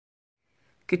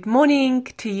Good morning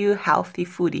to you, healthy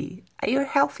foodie. Are you a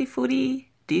healthy foodie?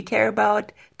 Do you care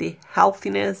about the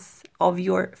healthiness of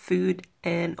your food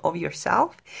and of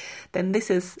yourself? Then this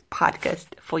is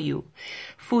podcast for you.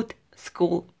 Food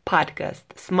School Podcast.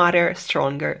 Smarter,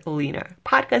 Stronger, Leaner.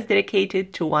 Podcast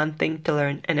dedicated to one thing to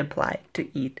learn and apply to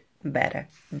eat better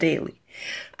daily.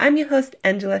 I'm your host,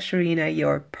 Angela Sharina,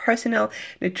 your personal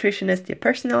nutritionist, your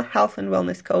personal health and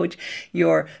wellness coach,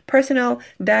 your personal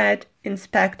diet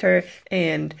inspector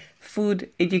and food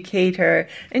educator,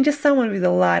 and just someone with a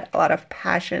lot of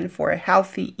passion for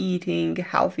healthy eating,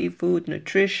 healthy food,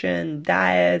 nutrition,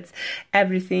 diets,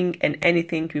 everything and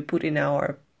anything we put in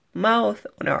our mouth,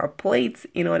 on our plates,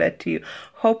 in order to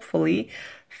hopefully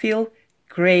feel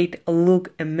great,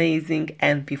 look amazing,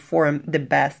 and perform the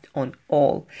best on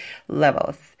all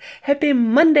levels. Happy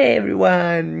Monday,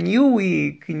 everyone! New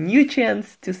week, new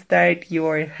chance to start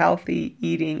your healthy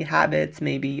eating habits,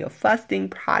 maybe your fasting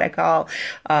protocol,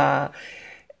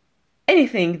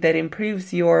 anything that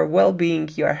improves your well-being,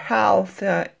 your health.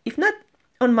 If not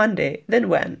on Monday, then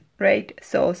when, right?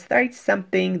 So start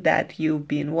something that you've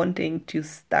been wanting to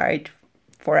start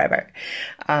forever.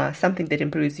 Something that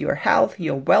improves your health,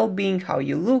 your well-being, how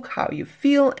you look, how you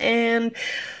feel, and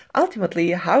ultimately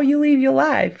how you live your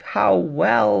life, how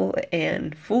well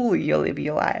and full you live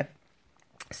your life.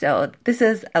 So this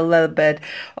is a little bit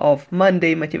of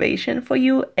Monday motivation for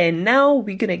you. And now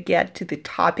we're going to get to the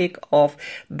topic of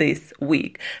this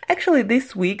week. Actually,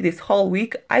 this whole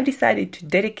week, I've decided to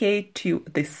dedicate to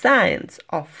the science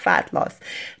of fat loss,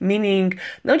 meaning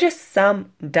not just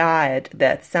some diet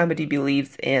that somebody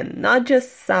believes in, not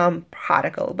just some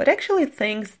protocol, but actually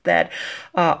things that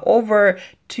over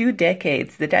 2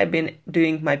 decades that I've been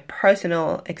doing my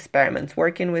personal experiments,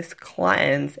 working with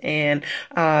clients and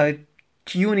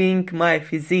tuning my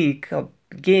physique,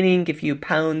 gaining a few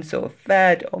pounds of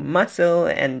fat or muscle,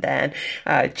 and then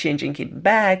changing it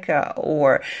back,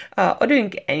 or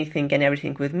doing anything and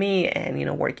everything with me,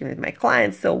 and working with my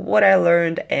clients. So what I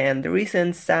learned and the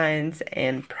recent science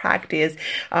and practice,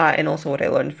 and also what I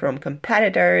learned from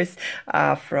competitors,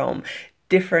 from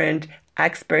different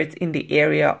experts in the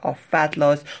area of fat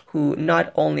loss, who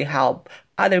not only help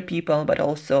other people, but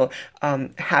also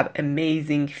have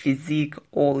amazing physique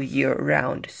all year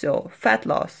round. So fat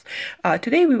loss.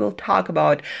 Today we will talk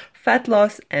about fat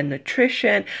loss and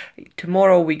nutrition.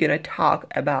 Tomorrow we're going to talk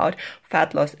about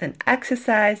fat loss and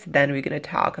exercise. Then we're going to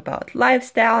talk about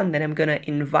lifestyle. And then I'm going to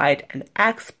invite an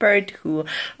expert who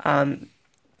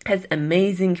has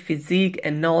amazing physique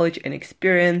and knowledge and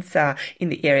experience in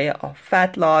the area of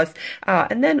fat loss.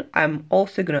 And then I'm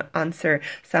also going to answer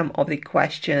some of the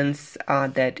questions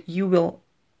that you will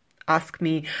ask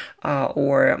me,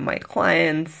 or my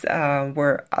clients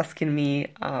were asking me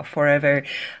forever,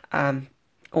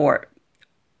 or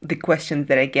the questions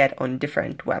that I get on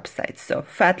different websites. So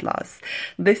fat loss,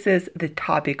 this is the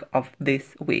topic of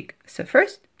this week. So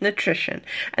first, nutrition.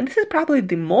 And this is probably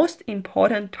the most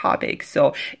important topic.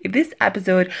 So if this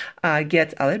episode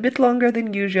gets a little bit longer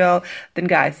than usual, then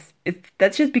guys,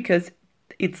 that's just because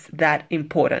it's that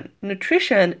important.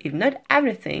 Nutrition is not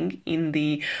everything in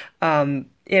the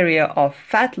area of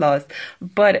fat loss,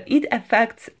 but it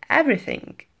affects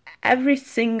everything. Every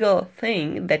single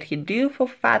thing that you do for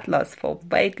fat loss, for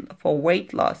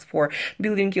weight loss, for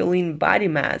building your lean body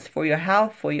mass, for your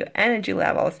health, for your energy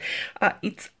levels,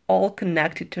 it's all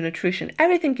connected to nutrition.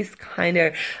 Everything is kind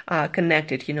of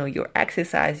connected. Your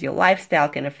exercise, your lifestyle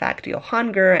can affect your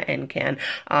hunger and can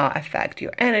affect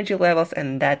your energy levels,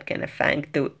 and that can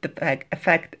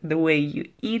affect the way you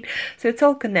eat. So it's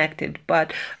all connected.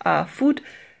 But food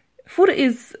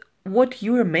is what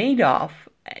you are made of.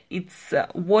 It's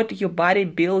what your body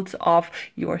builds off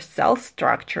your cell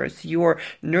structures, your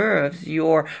nerves,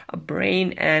 your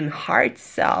brain and heart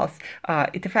cells.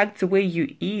 It affects the way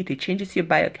you eat. It changes your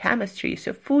biochemistry.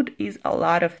 So food is a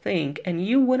lot of things, and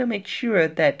you want to make sure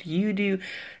that you do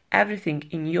everything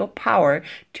in your power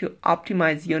to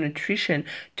optimize your nutrition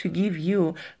to give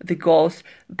you the goals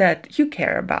that you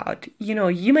care about.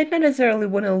 You might not necessarily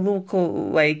want to look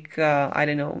like,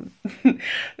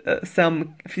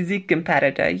 some physique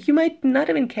competitor. You might not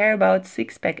even care about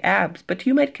six-pack abs, but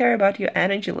you might care about your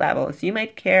energy levels. You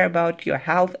might care about your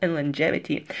health and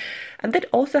longevity. And that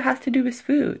also has to do with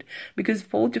food, because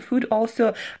food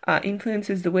also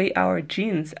influences the way our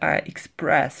genes are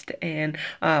expressed and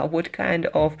what kind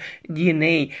of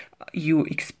DNA you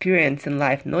experience in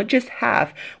life. Not just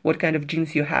have what kind of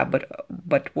genes you have,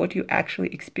 but what you actually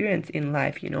experience in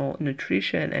life.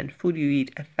 Nutrition and food you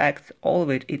eat affects all of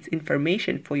it. It's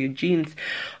information for your genes,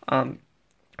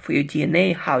 for your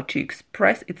DNA, how to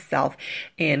express itself,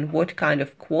 and what kind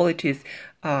of qualities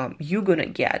you're gonna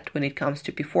get when it comes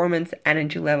to performance,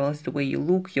 energy levels, the way you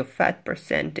look, your fat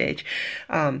percentage.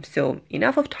 So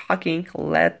enough of talking.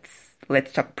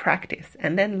 Let's talk practice,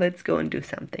 and then let's go and do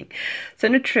something. So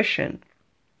nutrition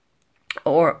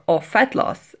or fat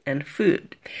loss and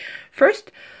food.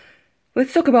 First,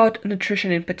 let's talk about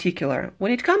nutrition in particular.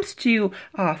 When it comes to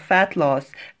fat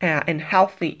loss and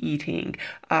healthy eating,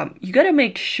 you gotta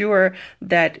make sure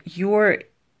that you're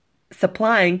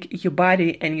supplying your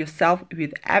body and yourself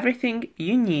with everything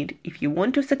you need if you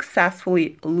want to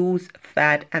successfully lose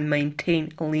fat and maintain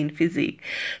a lean physique.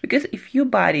 Because if your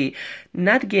body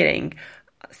not getting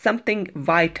something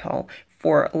vital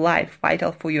for life,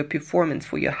 vital for your performance,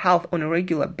 for your health on a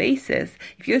regular basis,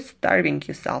 if you're starving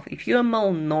yourself, if you're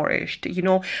malnourished,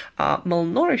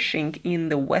 malnourishing in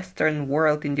the Western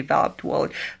world, in developed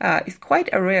world, is quite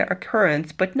a rare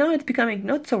occurrence, but now it's becoming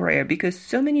not so rare because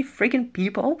so many freaking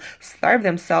people starve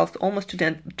themselves almost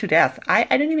to death. I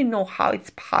don't even know how it's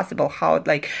possible, how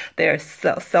like their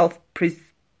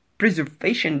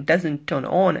preservation doesn't turn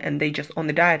on and they just on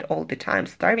the diet all the time,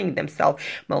 starving themselves,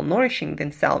 malnourishing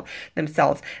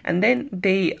themselves, and then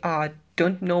they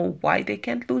don't know why they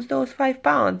can't lose those 5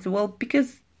 pounds. Well,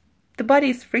 because the body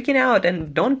is freaking out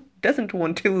and doesn't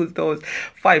want to lose those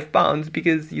 5 pounds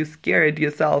because you scared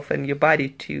yourself and your body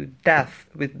to death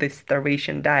with this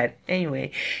starvation diet.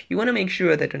 Anyway, you want to make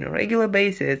sure that on a regular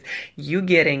basis you're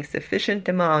getting sufficient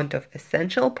amount of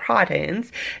essential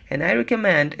proteins, and I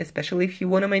recommend, especially if you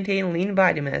want to maintain lean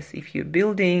body mass, if you're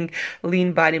building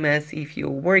lean body mass, if you're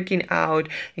working out,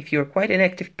 if you're quite an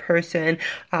active person,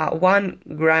 1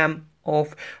 gram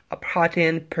of a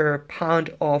protein per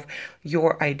pound of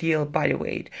your ideal body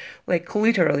weight. Like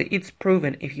literally, it's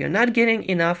proven if you're not getting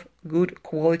enough good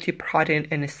quality protein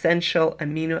and essential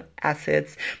amino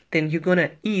acids, then you're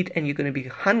gonna eat and you're gonna be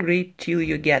hungry till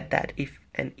you get that.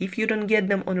 If you don't get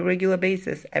them on a regular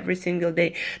basis every single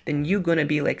day, then you're gonna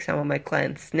be like some of my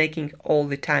clients, snacking all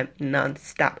the time,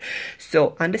 non-stop.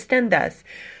 So understand this.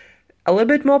 A little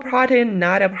bit more protein,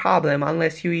 not a problem,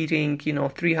 unless you're eating,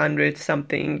 300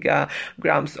 something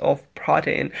grams of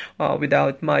protein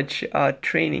without much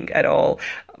training at all.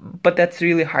 But that's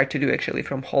really hard to do actually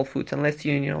from whole foods, unless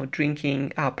you're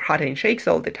drinking protein shakes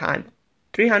all the time.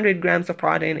 300 grams of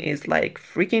protein is like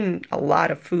freaking a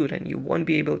lot of food, and you won't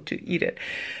be able to eat it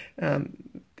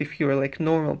if you're like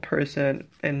normal person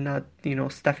and not,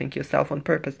 stuffing yourself on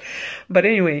purpose. But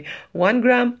anyway, 1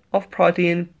 gram of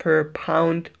protein per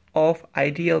pound of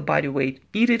ideal body weight.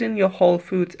 Eat it in your whole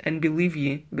foods, and believe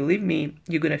me,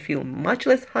 you're gonna feel much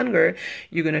less hunger.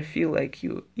 You're gonna feel like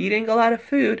you're eating a lot of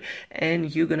food,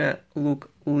 and you're gonna look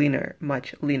leaner,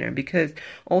 much leaner, because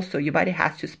also your body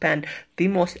has to spend the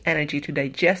most energy to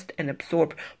digest and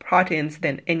absorb proteins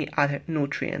than any other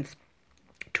nutrients.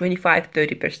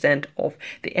 25-30% of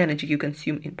the energy you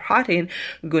consume in protein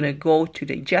gonna go to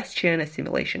digestion,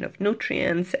 assimilation of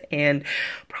nutrients, and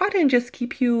protein just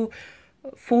keep you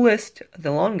fullest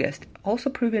the longest, also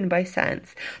proven by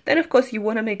science. Then of course you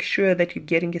want to make sure that you're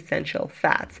getting essential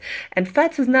fats, and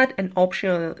fats is not an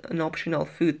optional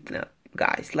food,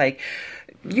 guys. Like,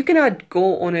 you cannot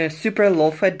go on a super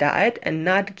low-fat diet and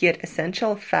not get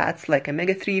essential fats like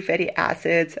omega-3 fatty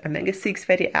acids, omega-6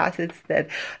 fatty acids that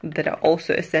are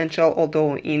also essential,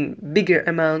 although in bigger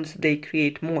amounts they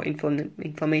create more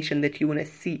inflammation that you want to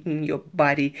see in your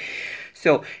body.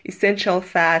 So essential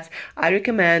fats I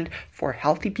recommend for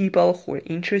healthy people who are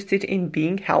interested in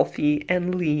being healthy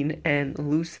and lean and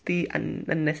lose the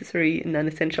unnecessary and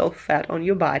non-essential fat on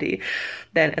your body.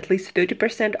 Then at least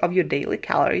 30% of your daily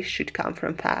calories should come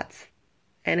from fats.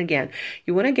 And again,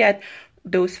 you want to get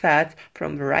those fats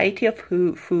from variety of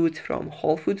foods, from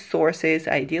whole food sources,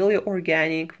 ideally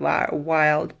organic,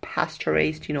 wild,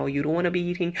 pasture-raised. You don't want to be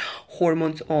eating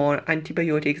hormones or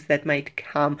antibiotics that might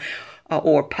come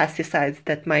or pesticides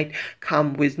that might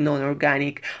come with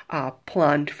non-organic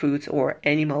plant foods or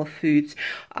animal foods.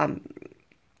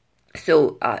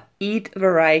 So eat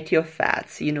variety of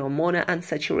fats,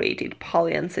 monounsaturated,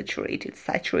 polyunsaturated,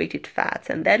 saturated fats,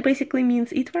 and that basically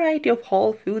means eat variety of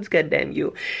whole foods, goddamn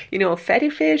you. Fatty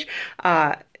fish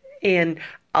and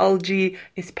algae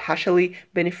especially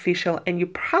beneficial, and you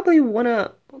probably want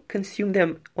to consume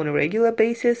them on a regular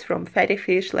basis from fatty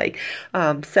fish like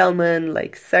salmon,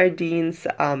 like sardines,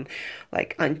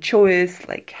 like anchovies,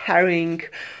 like herring.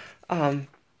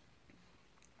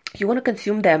 You want to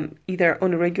consume them either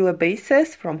on a regular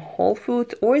basis from whole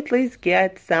foods, or at least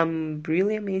get some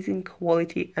really amazing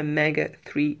quality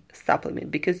omega-3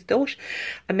 supplement, because those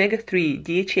omega-3,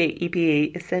 DHA,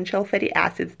 EPA, essential fatty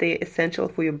acids, they're essential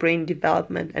for your brain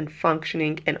development and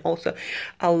functioning, and also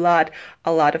a lot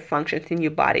of functions in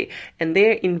your body, and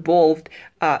they're involved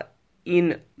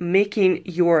in making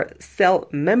your cell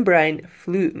membrane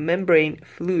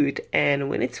fluid, and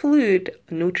when it's fluid,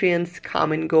 nutrients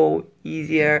come and go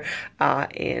easier,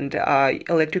 and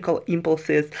electrical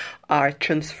impulses are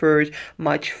transferred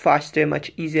much faster,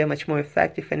 much easier, much more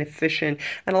effective and efficient,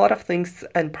 and a lot of things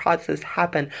and processes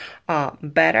happen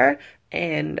better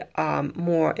and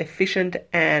more efficient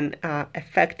and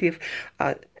effective.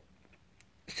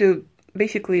 So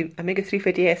basically, omega-3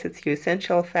 fatty acids, your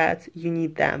essential fats, you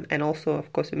need them. And also,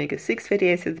 of course, omega-6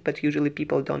 fatty acids, but usually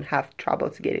people don't have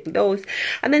troubles getting those.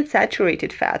 And then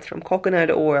saturated fats from coconut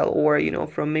oil, or,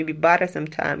 from maybe butter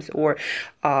sometimes, or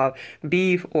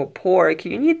beef or pork.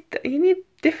 You need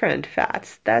different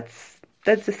fats. That's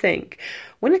the thing.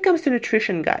 When it comes to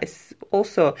nutrition, guys,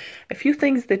 also a few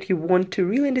things that you want to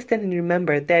really understand and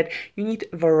remember, that you need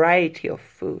variety of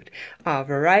food,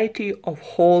 variety of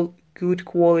whole, good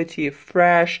quality,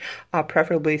 fresh,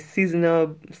 preferably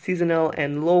seasonal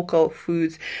and local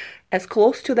foods, as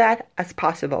close to that as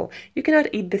possible. You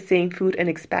cannot eat the same food and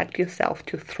expect yourself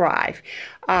to thrive.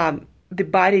 The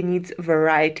body needs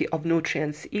variety of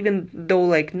nutrients, even though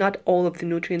not all of the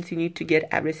nutrients you need to get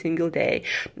every single day,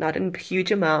 not in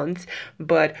huge amounts,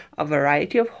 but a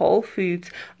variety of whole foods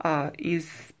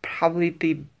is probably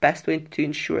the best way to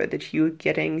ensure that you're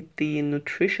getting the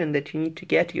nutrition that you need to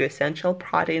get, your essential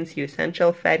proteins, your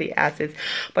essential fatty acids,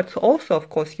 but also, of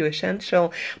course, your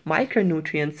essential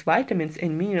micronutrients, vitamins,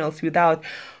 and minerals, without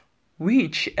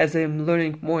which, as I'm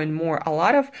learning more and more, a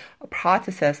lot of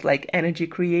processes like energy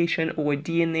creation or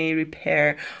DNA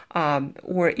repair,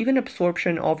 or even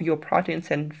absorption of your proteins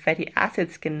and fatty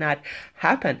acids cannot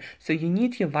happen. So you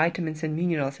need your vitamins and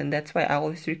minerals, and that's why I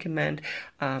always recommend,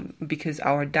 because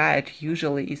our diet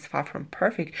usually is far from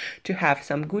perfect, to have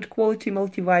some good quality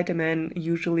multivitamin,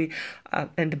 usually,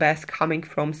 and the best coming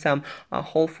from some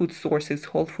whole food sources,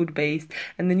 whole food based,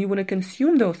 and then you want to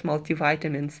consume those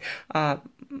multivitamins,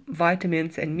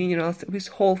 vitamins and minerals with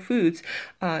whole foods,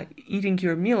 eating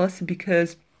your meals,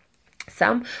 because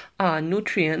some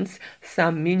nutrients,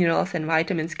 some minerals and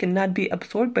vitamins cannot be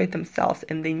absorbed by themselves,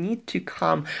 and they need to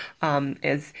come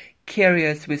as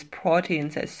carriers with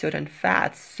proteins, as certain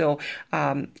fats. So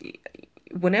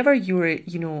whenever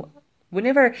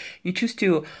whenever you choose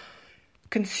to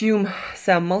consume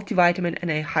some multivitamin, and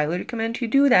I highly recommend you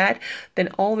do that, then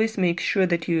always make sure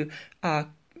that you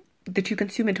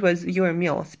consume it with your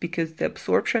meals, because the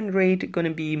absorption rate going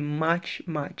to be much,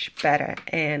 much better.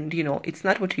 And it's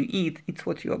not what you eat, it's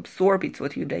what you absorb, it's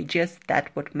what you digest, that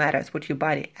what matters, what your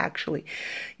body actually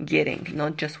getting,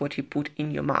 not just what you put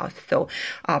in your mouth. So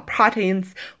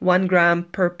proteins, 1 gram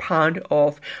per pound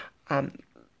of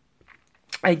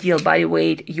ideal body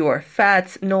weight, your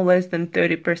fats no less than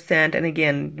 30%, and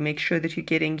again, make sure that you're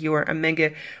getting your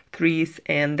omega-3s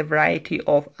and the variety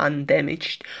of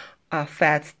undamaged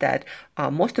fats, that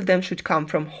most of them should come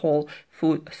from whole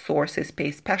food sources.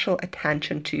 Pay special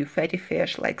attention to fatty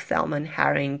fish like salmon,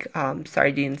 herring,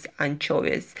 sardines,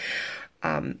 anchovies.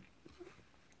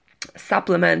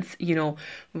 Supplements,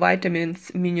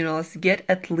 vitamins, minerals, get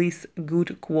at least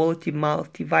good quality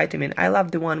multivitamin. I love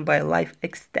the one by Life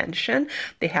Extension.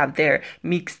 They have their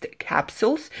mixed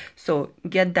capsules, so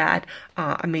get that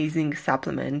amazing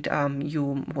supplement.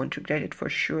 You won't regret it for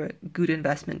sure. Good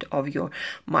investment of your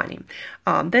money.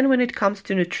 Then when it comes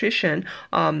to nutrition,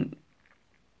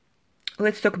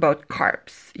 let's talk about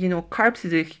carbs.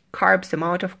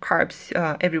 Amount of carbs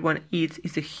everyone eats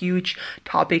is a huge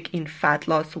topic in fat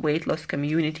loss, weight loss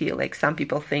community. Like, some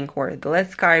people think, or the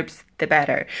less carbs, the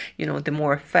better. The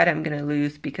more fat I'm going to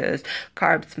lose because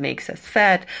carbs makes us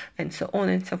fat, and so on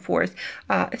and so forth.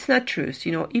 It's not true.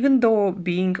 Even though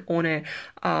being on a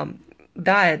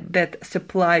diet that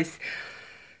supplies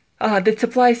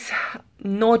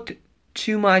not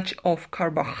too much of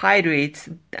carbohydrates,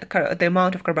 the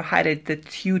amount of carbohydrates that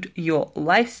suit your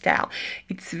lifestyle,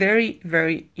 it's very,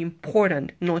 very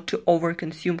important not to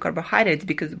overconsume carbohydrates,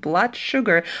 because blood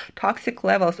sugar, toxic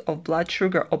levels of blood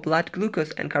sugar or blood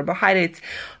glucose and carbohydrates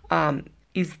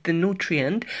is the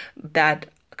nutrient that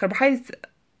carbohydrates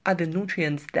are the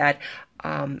nutrients that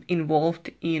involved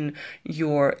in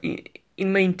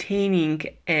in maintaining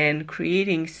and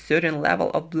creating certain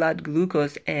level of blood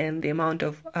glucose and the amount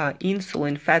of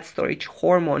insulin, fat storage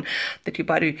hormone that your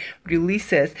body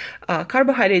releases.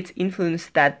 Carbohydrates influence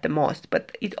that the most,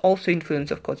 but it also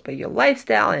influences, of course, by your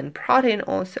lifestyle, and protein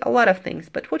also, a lot of things.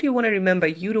 But what you want to remember,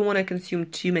 you don't want to consume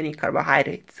too many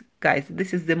carbohydrates, guys.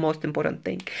 This is the most important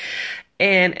thing.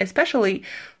 And especially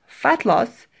fat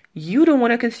loss, you don't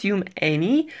want to consume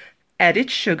any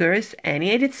added sugars,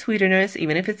 any added sweeteners,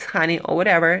 even if it's honey or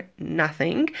whatever,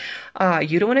 nothing.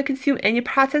 You don't want to consume any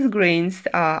processed grains.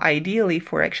 Ideally,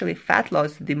 for actually fat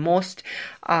loss, the most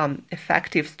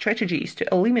effective strategy is to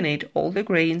eliminate all the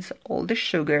grains, all the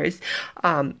sugars.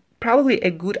 Probably a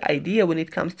good idea when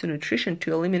it comes to nutrition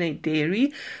to eliminate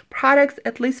dairy products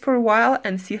at least for a while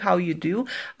and see how you do.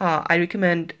 I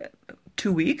recommend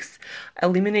 2 weeks.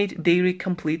 Eliminate dairy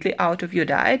completely out of your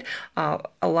diet.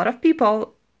 A lot of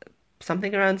people,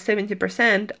 something around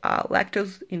 70%, are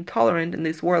lactose intolerant in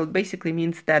this world. Basically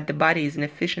means that the body is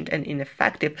inefficient and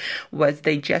ineffective with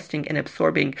digesting and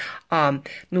absorbing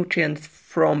nutrients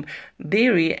from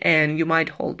dairy, and you might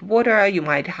hold water, you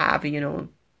might have,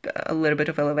 a little bit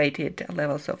of elevated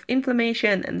levels of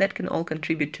inflammation, and that can all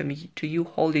contribute to you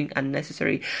holding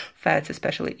unnecessary fats,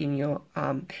 especially in your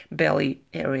belly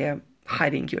area,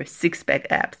 hiding your six-pack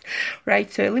abs, right?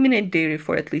 So eliminate dairy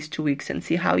for at least 2 weeks and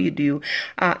see how you do.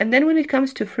 And then when it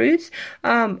comes to fruits,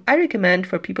 I recommend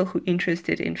for people who are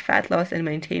interested in fat loss and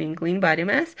maintaining lean body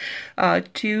mass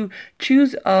to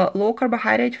choose low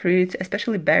carbohydrate fruits,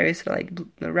 especially berries like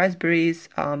raspberries.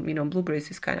 Blueberries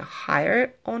is kind of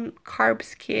higher on carb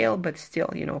scale, but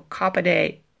still, cup a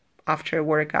day after a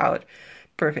workout,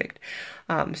 perfect.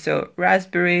 So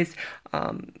raspberries,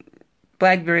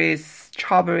 blackberries,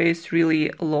 strawberries,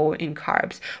 really low in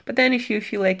carbs. But then if you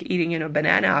feel like eating,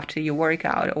 banana after your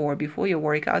workout or before your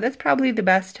workout, that's probably the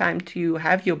best time to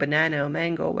have your banana or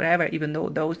mango, whatever, even though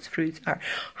those fruits are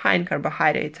high in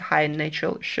carbohydrates, high in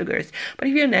natural sugars. But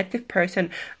if you're an active person,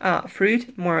 fruits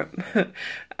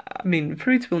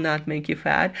will not make you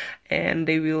fat, and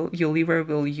your liver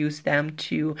will use them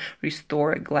to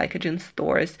restore glycogen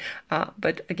stores.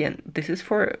 But again, this is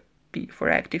for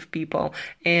active people.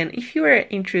 And if you are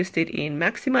interested in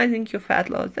maximizing your fat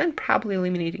loss, then probably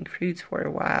eliminating fruits for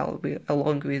a while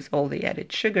along with all the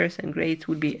added sugars and grains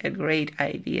would be a great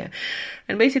idea.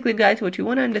 And basically, guys, what you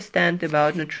want to understand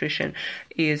about nutrition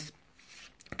is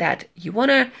that you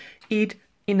want to eat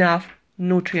enough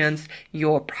nutrients,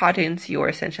 your proteins, your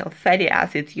essential fatty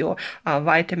acids, your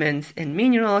vitamins and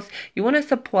minerals. You want to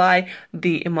supply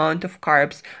the amount of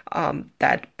carbs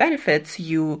that benefits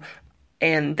you,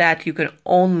 and that you can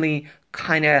only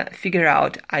kind of figure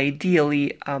out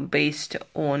ideally based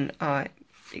on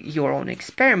your own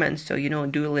experiments. So,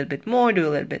 do a little bit more, do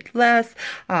a little bit less,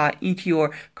 eat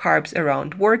your carbs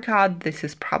around workout. This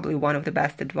is probably one of the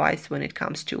best advice when it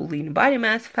comes to lean body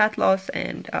mass, fat loss,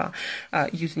 and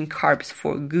using carbs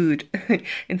for good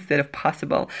instead of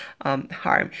possible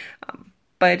harm.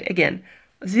 But again,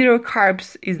 zero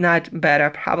carbs is not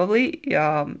better, probably.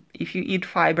 If you eat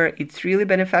fiber, it's really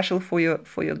beneficial for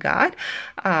your gut.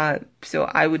 So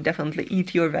I would definitely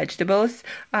eat your vegetables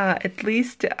at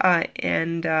least,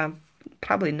 and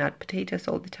probably not potatoes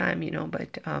all the time,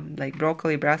 but like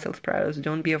broccoli, Brussels sprouts.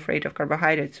 Don't be afraid of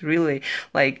carbohydrates. Really,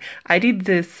 like I did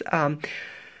this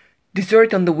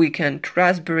dessert on the weekend,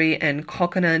 raspberry and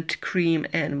coconut cream,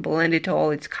 and blend it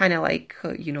all. It's kind of like,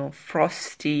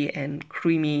 frosty and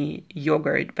creamy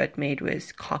yogurt, but made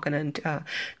with coconut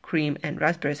cream and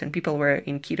raspberries. And people were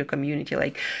in keto community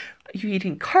like, you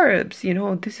eating carbs,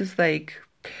 this is like,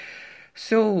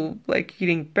 so like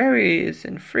eating berries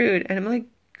and fruit. And I'm like,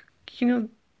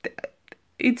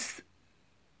 it's,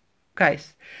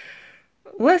 guys,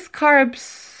 less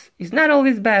carbs is not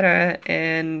always better,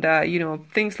 and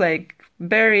things like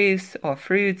berries or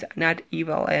fruits are not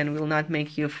evil and will not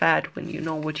make you fat. When you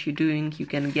know what you're doing, you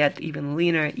can get even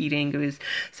leaner eating with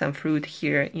some fruit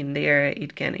here and there.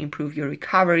 It can improve your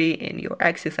recovery and your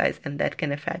exercise, and that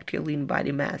can affect your lean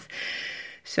body mass.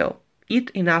 So eat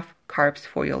enough carbs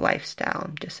for your lifestyle.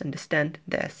 Just understand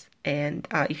this. And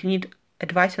if you need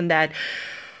advice on that,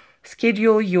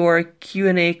 schedule your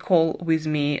Q&A call with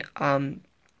me.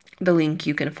 The link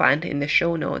you can find in the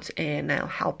show notes, and I'll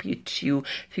help you to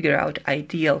figure out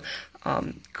ideal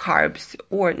carbs,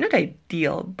 or not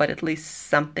ideal, but at least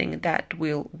something that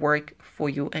will work for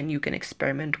you and you can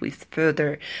experiment with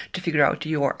further to figure out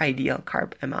your ideal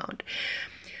carb amount.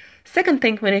 Second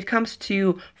thing, when it comes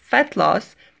to fat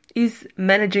loss, is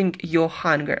managing your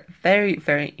hunger. Very,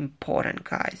 very important,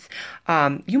 guys.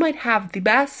 You might have the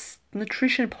best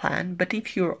nutrition plan, but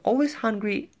if you're always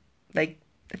hungry, like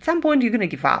at some point you're going to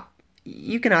give up.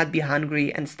 You cannot be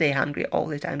hungry and stay hungry all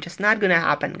the time. Just not going to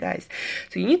happen, guys.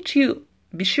 So you need to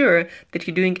be sure that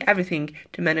you're doing everything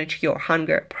to manage your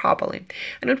hunger properly.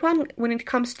 And when it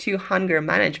comes to hunger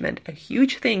management, a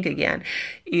huge thing again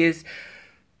is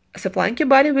supplying your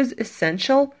body with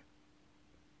essential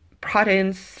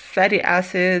proteins, fatty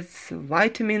acids,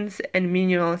 vitamins and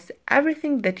minerals,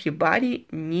 everything that your body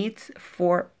needs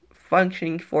for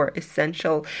functioning, for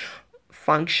essential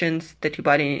functions that your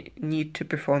body need to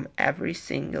perform every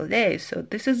single day. So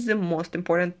this is the most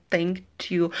important thing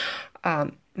to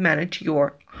manage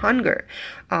your hunger.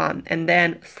 And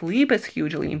then sleep is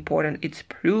hugely important. It's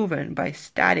proven by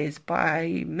studies,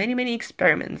 by many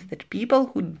experiments, that people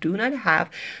who do not have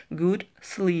good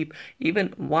sleep,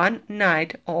 even one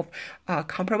night of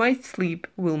compromised sleep,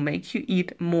 will make you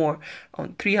eat more,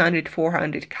 on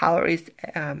 300-400 calories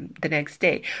the next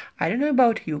day. I don't know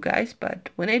about you guys, but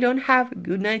when I don't have a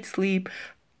good night's sleep,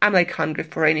 I'm like hungry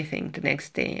for anything the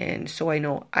next day. And so I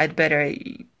know I'd better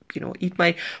eat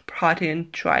my protein,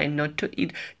 try not to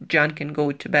eat junk, and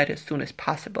go to bed as soon as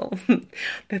possible.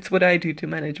 That's what I do to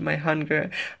manage my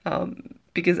hunger,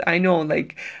 because I know,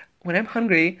 like, when I'm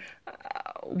hungry,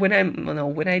 when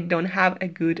I don't have a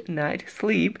good night's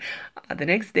sleep, the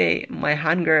next day my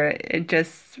hunger,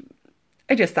 it's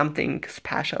just something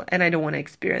special, and I don't want to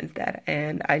experience that.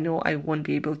 And I know I won't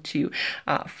be able to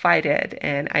fight it,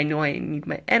 and I know I need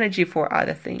my energy for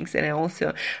other things, and I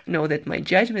also know that my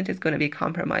judgment is going to be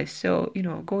compromised. So,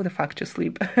 go the fuck to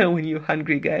sleep when you're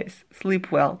hungry, guys.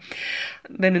 Sleep well.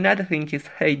 Then another thing is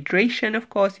hydration. Of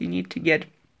course, you need to get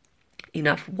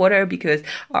enough water, because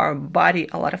our body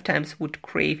a lot of times would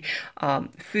crave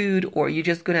food, or you're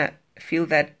just gonna feel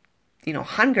that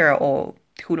hunger, or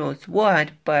who knows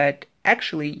what, but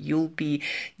actually you'll be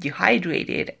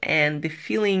dehydrated. And the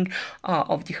feeling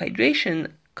of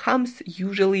dehydration comes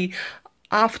usually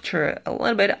a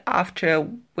little bit after,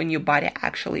 when your body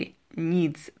actually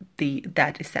needs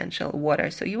that essential water.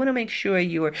 So you want to make sure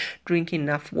you're drinking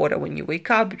enough water when you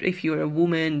wake up. If you're a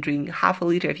woman, drink half a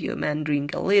liter. If you're a man,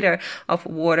 drink 1 liter of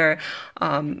water,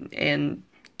 and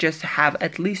just have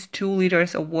at least 2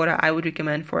 liters of water. I would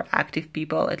recommend for active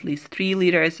people at least 3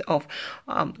 liters of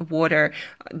water.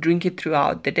 Drink it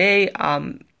throughout the day.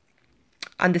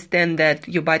 Understand that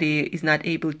your body is not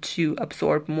able to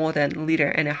absorb more than 1.5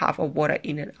 liters of water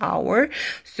in an hour.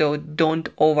 So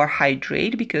don't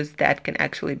overhydrate, because that can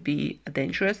actually be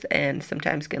dangerous and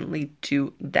sometimes can lead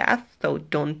to death. So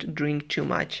don't drink too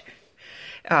much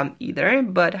either.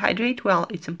 But hydrate well.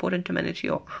 It's important to manage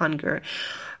your hunger.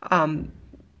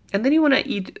 And then you want to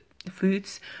eat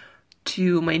foods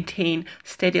to maintain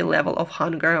steady level of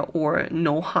hunger or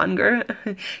no hunger.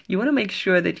 You want to make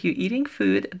sure that you're eating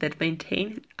food that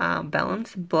maintain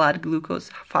balanced blood glucose.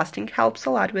 Fasting helps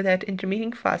a lot with that,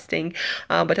 intermittent fasting,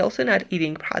 but also not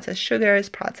eating processed sugars,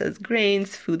 processed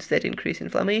grains, foods that increase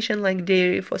inflammation like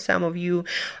dairy for some of you,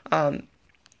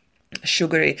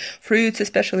 sugary fruits,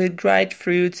 especially dried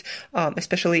fruits,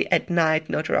 especially at night,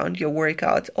 not around your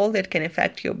workouts. All that can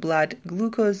affect your blood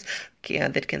glucose,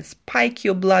 that can spike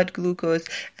your blood glucose,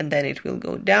 and then it will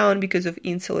go down because of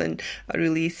insulin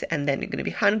release, and then you're going to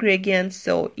be hungry again.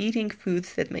 So eating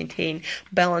foods that maintain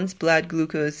balanced blood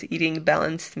glucose, eating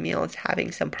balanced meals,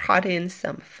 having some proteins,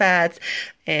 some fats,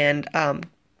 and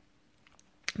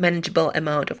manageable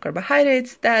amount of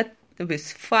carbohydrates, that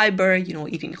with fiber,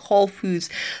 eating whole foods,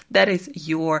 that is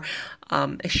your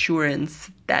assurance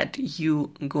that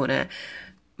you gonna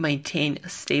maintain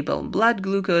stable blood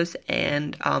glucose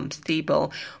and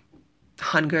stable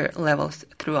hunger levels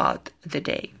throughout the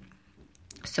day.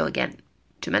 So again,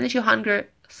 to manage your hunger,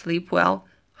 sleep well,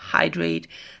 hydrate,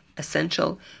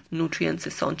 essential nutrients,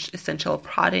 essential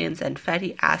proteins and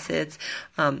fatty acids,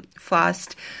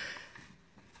 fast,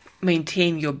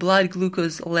 maintain your blood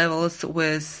glucose levels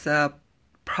with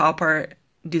proper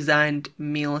designed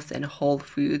meals and whole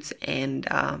foods, and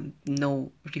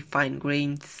no refined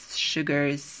grains,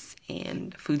 sugars,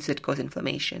 and foods that cause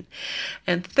inflammation.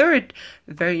 And third,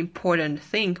 very important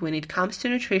thing when it comes to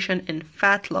nutrition and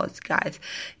fat loss, guys,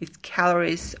 is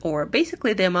calories, or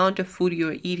basically the amount of food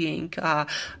you're eating. A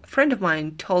friend of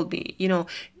mine told me,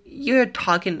 you're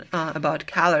talking about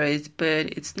calories, but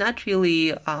it's not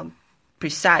really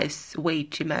precise way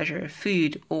to measure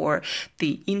food or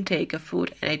the intake of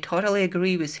food, and I totally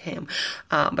agree with him.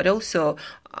 But also,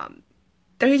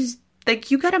 there is,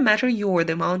 you gotta measure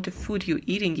the amount of food you're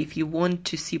eating if you want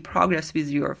to see progress with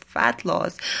your fat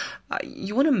loss.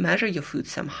 You want to measure your food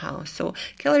somehow. So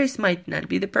calories might not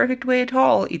be the perfect way at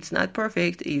all. It's not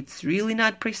perfect. It's really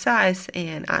not precise,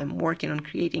 and I'm working on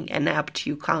creating an app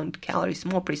to count calories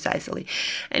more precisely.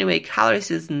 Anyway,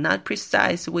 calories is not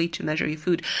precise way to measure your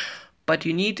food, but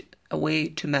you need a way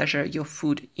to measure your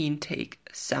food intake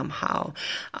somehow.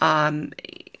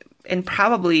 And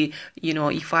probably,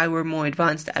 if I were more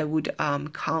advanced, I would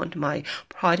count my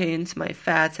proteins, my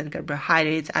fats, and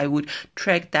carbohydrates. I would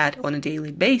track that on a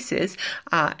daily basis,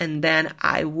 and then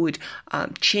I would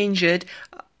change it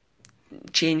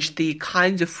change the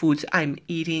kinds of foods I'm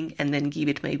eating, and then give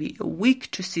it maybe a week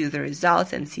to see the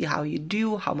results and see how you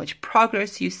do, how much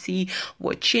progress you see,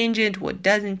 what changes, what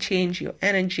doesn't change, your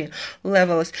energy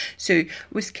levels. So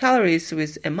with calories,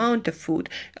 with amount of food,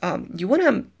 you want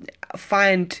to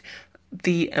find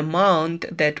the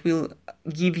amount that will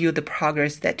give you the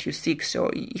progress that you seek. So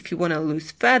if you want to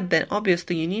lose fat, then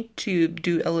obviously you need to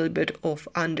do a little bit of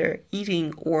under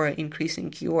eating or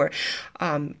increasing your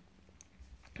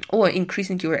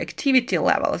activity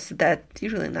levels. That's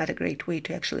usually not a great way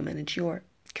to actually manage your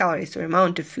calories or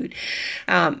amount of food.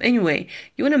 Anyway,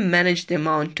 you want to manage the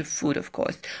amount of food, of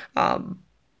course, but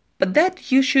that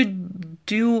you should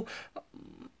do.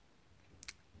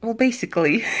 Well,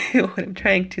 basically, what I'm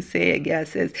trying to say, I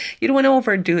guess, is you don't want to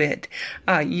overdo it.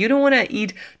 You don't want to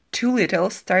eat too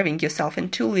little, starving yourself,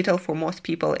 and too little for most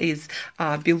people is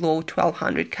below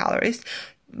 1,200 calories.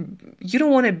 You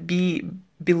don't want to be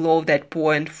below that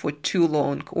point for too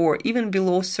long, or even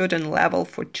below a certain level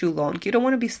for too long. You don't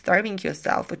want to be starving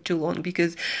yourself for too long,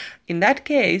 because in that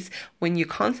case, when you're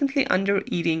constantly under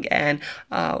eating and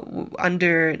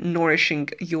under nourishing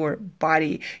your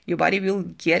body will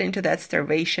get into that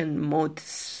starvation mode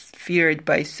feared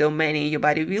by so many. Your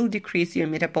body will decrease your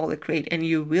metabolic rate, and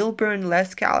you will burn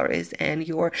less calories, and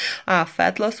your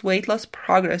fat loss, weight loss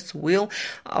progress will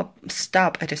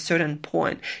stop at a certain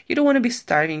point. You don't want to be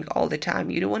starving all the time.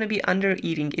 You don't want to be under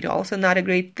eating. It's also not a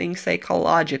great thing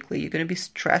psychologically. You're going to be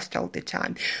stressed all the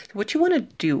time. So what you want to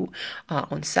do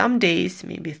on some days,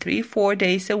 maybe 3-4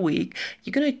 days a week,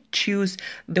 you're going to choose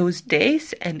those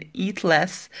days and eat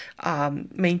less,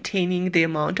 maintaining the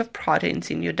amount of proteins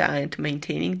in your diet,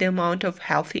 maintaining the amount of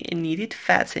healthy and needed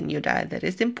fats in your diet. That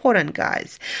is important,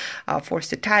 guys, for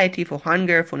satiety, for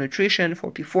hunger, for nutrition, for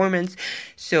performance.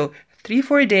 So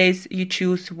 3-4 days you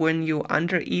choose when you're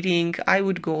under eating. I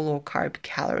would go low carb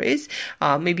calories,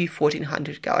 maybe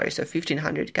 1,400 calories or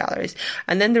 1,500 calories.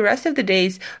 And then the rest of the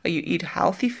days you eat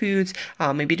healthy foods,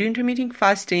 maybe do intermittent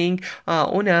fasting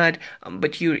or not,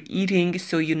 but you're eating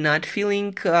so you're not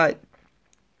feeling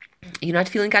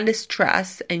under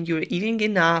stress, and you're eating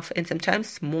enough, and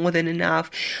sometimes more than enough,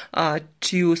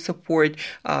 to support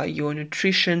your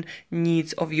nutrition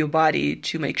needs of your body,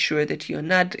 to make sure that you're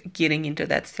not getting into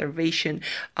that starvation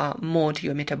mode.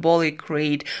 Your metabolic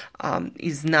rate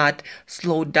is not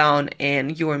slowed down,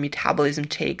 and your metabolism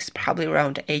takes probably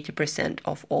around 80%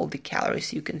 of all the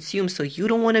calories you consume. So you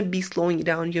don't want to be slowing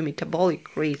down your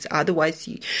metabolic rates. Otherwise,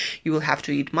 you will have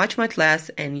to eat much, much less,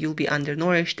 and you'll be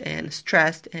undernourished and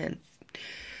stressed. And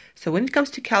so when it comes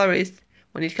to calories,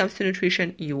 when it comes to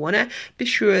nutrition, you want to be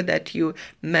sure that you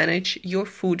manage your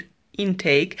food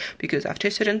intake, because after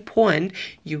a certain point,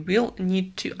 you will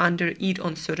need to undereat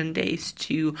on certain days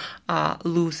to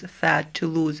lose fat, to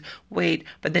lose weight,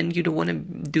 but then you don't want to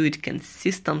do it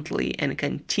consistently and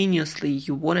continuously.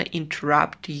 You want to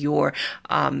interrupt your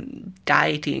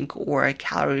dieting or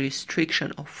calorie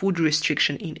restriction or food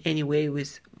restriction in any way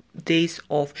with days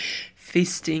of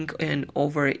feasting and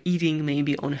overeating,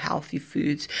 maybe on healthy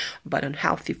foods. But on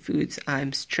healthy foods,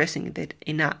 I'm stressing that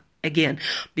enough again,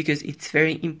 because it's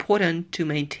very important to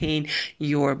maintain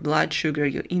your blood sugar,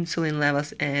 your insulin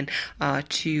levels, and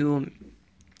to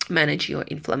manage your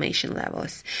inflammation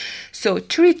levels. So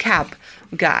to recap,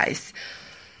 guys,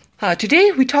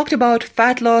 today we talked about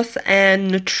fat loss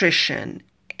and nutrition,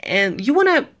 and you want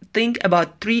to think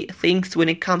about 3 things when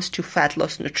it comes to fat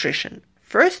loss nutrition.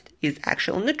 First is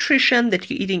actual nutrition, that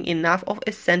you're eating enough of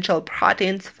essential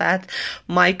proteins, fats,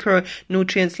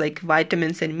 micronutrients like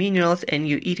vitamins and minerals, and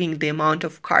you're eating the amount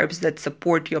of carbs that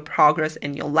support your progress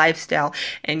and your lifestyle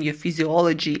and your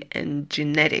physiology and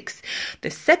genetics.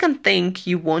 The second thing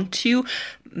you want to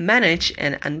manage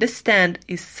and understand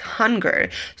is hunger.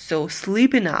 So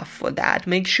sleep enough for that.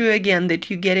 Make sure again that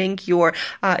you're getting your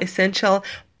essential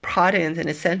proteins and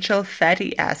essential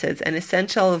fatty acids and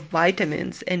essential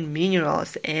vitamins and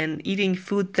minerals, and eating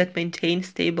food that maintain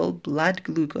stable blood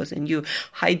glucose, and you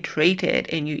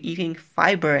hydrated, and you're eating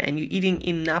fiber, and you're eating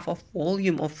enough of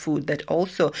volume of food that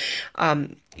also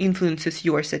influences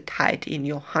your satiety and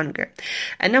your hunger.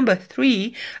 And number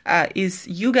 3 is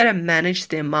you gotta manage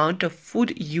the amount of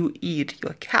food you eat,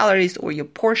 your calories or your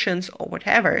portions or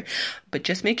whatever, but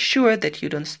just make sure that you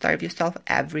don't starve yourself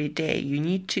every day. You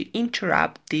need to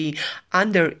interrupt the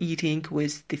under eating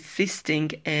with the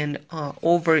feasting and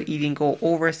overeating or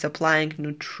oversupplying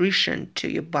nutrition to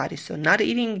your body. So not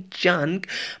eating junk,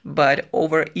 but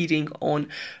overeating on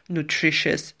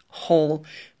nutritious whole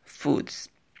foods.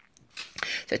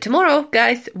 So tomorrow,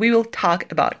 guys, we will talk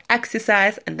about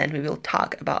exercise and then we will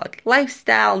talk about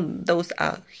lifestyle. Those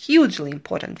are hugely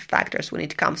important factors when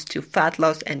it comes to fat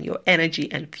loss and your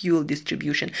energy and fuel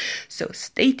distribution. So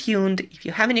stay tuned. If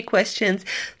you have any questions,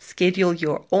 schedule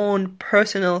your own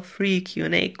personal free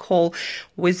Q&A call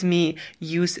with me.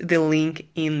 Use the link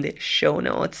in the show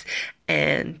notes.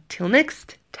 And till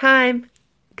next time,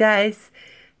 guys,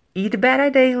 eat better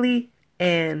daily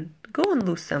and go and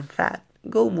lose some fat.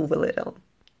 Go move a little.